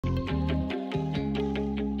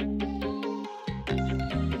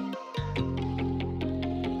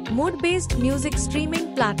Mood-based music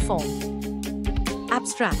streaming platform.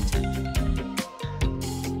 Abstract.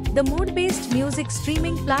 The mood-based music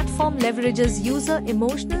streaming platform leverages user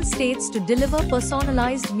emotional states to deliver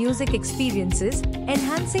personalized music experiences,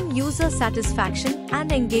 enhancing user satisfaction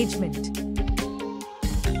and engagement.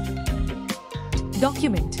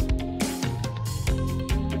 Document.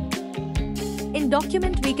 In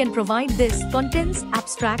document we can provide this: contents,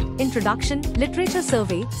 abstract, introduction, literature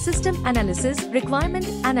survey, system analysis, requirement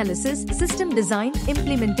analysis, system design,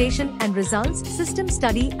 implementation and results, system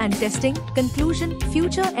study and testing, conclusion,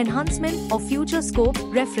 future enhancement or future scope,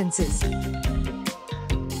 references.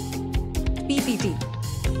 PPT.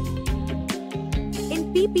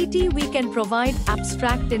 In PPT we can provide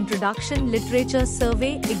abstract, introduction, literature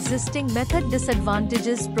survey, existing method,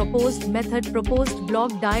 disadvantages, proposed method, proposed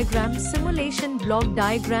block diagram, simulation block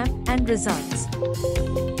diagram and results.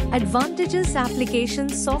 Advantages,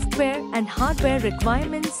 applications, software and hardware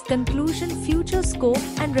requirements, conclusion, future scope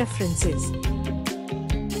and references.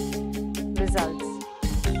 Results.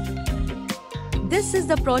 This is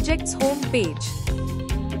the project's home page.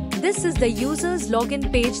 This is the user's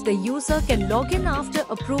login page. The user can log in after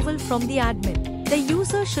approval from the admin. The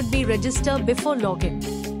user should be registered before login.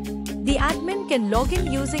 The admin can log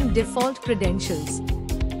in using default credentials.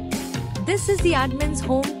 This is the admin's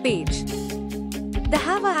home page. They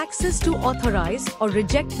have access to authorize or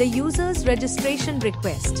reject the user's registration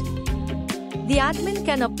request. The admin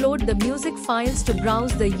can upload the music files to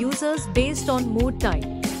browse the users based on mood type.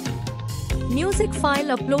 Music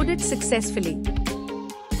file uploaded successfully.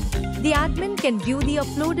 The admin can view the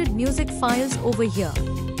uploaded music files over here.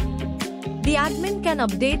 The admin can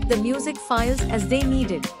update the music files as they need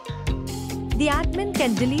it. The admin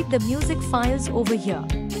can delete the music files over here.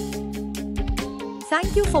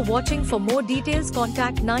 Thank you for watching. For more details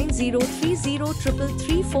contact 9030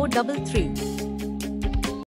 333 433.